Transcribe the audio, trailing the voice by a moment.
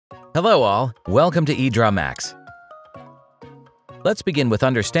Hello all, welcome to EdrawMax. Let's begin with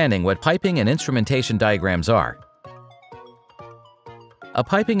understanding what piping and instrumentation diagrams are. A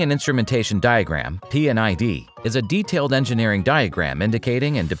piping and instrumentation diagram, P&ID, is a detailed engineering diagram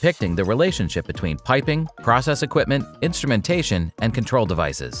indicating and depicting the relationship between piping, process equipment, instrumentation, and control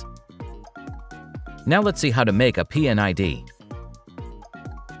devices. Now let's see how to make a P&ID.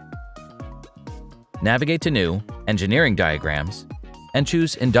 Navigate to New, Engineering Diagrams, and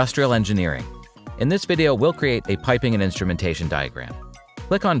choose Industrial Engineering. In this video, we'll create a piping and instrumentation diagram.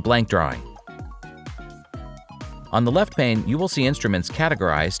 Click on Blank Drawing. On the left pane, you will see instruments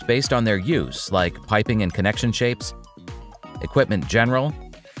categorized based on their use, like piping and connection shapes, equipment general,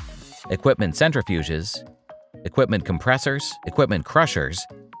 equipment centrifuges, equipment compressors, equipment crushers,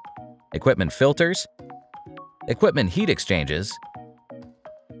 equipment filters, equipment heat exchangers,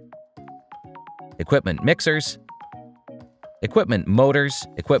 equipment mixers, equipment motors,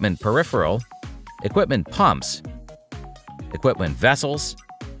 equipment peripheral, equipment pumps, equipment vessels,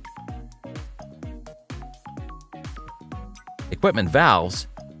 equipment valves,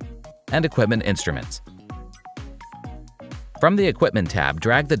 and equipment instruments. From the Equipment tab,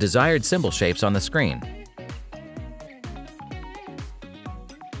 drag the desired symbol shapes on the screen.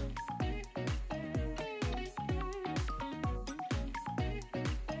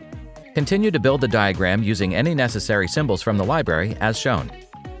 Continue to build the diagram using any necessary symbols from the library as shown.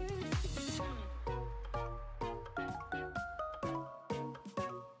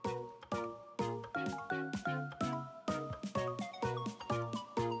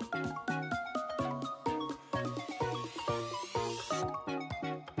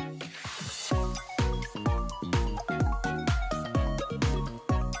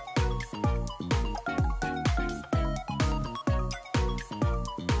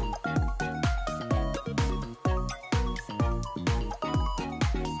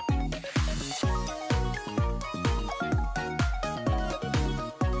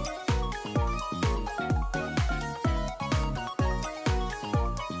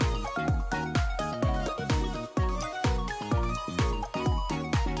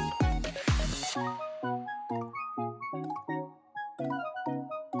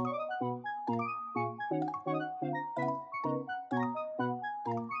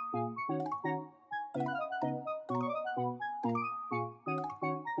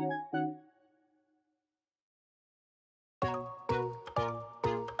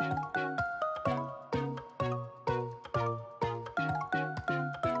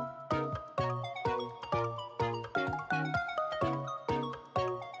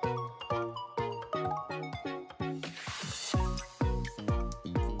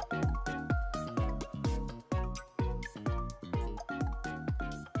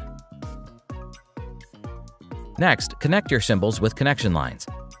 Next, connect your symbols with connection lines.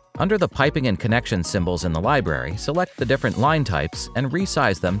 Under the piping and connection symbols in the library, select the different line types and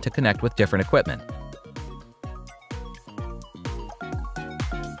resize them to connect with different equipment.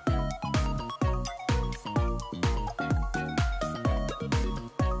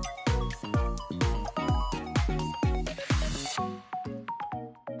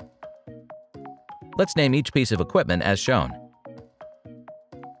 Let's name each piece of equipment as shown.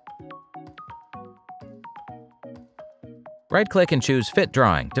 Right-click and choose Fit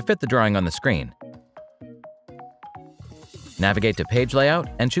Drawing to fit the drawing on the screen. Navigate to Page Layout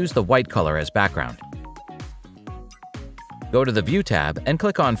and choose the white color as background. Go to the View tab and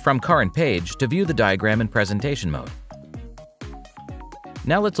click on From Current Page to view the diagram in presentation mode.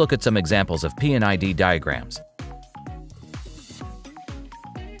 Now let's look at some examples of P&ID diagrams.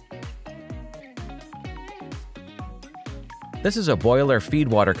 This is a boiler feed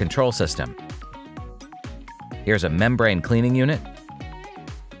water control system. Here's a membrane cleaning unit.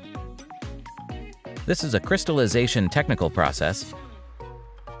 This is a crystallization technical process.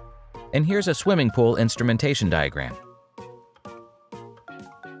 And here's a swimming pool instrumentation diagram.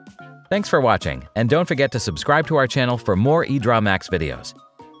 Thanks for watching, and don't forget to subscribe to our channel for more EdrawMax videos.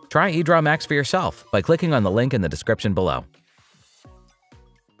 Try EdrawMax for yourself by clicking on the link in the description below.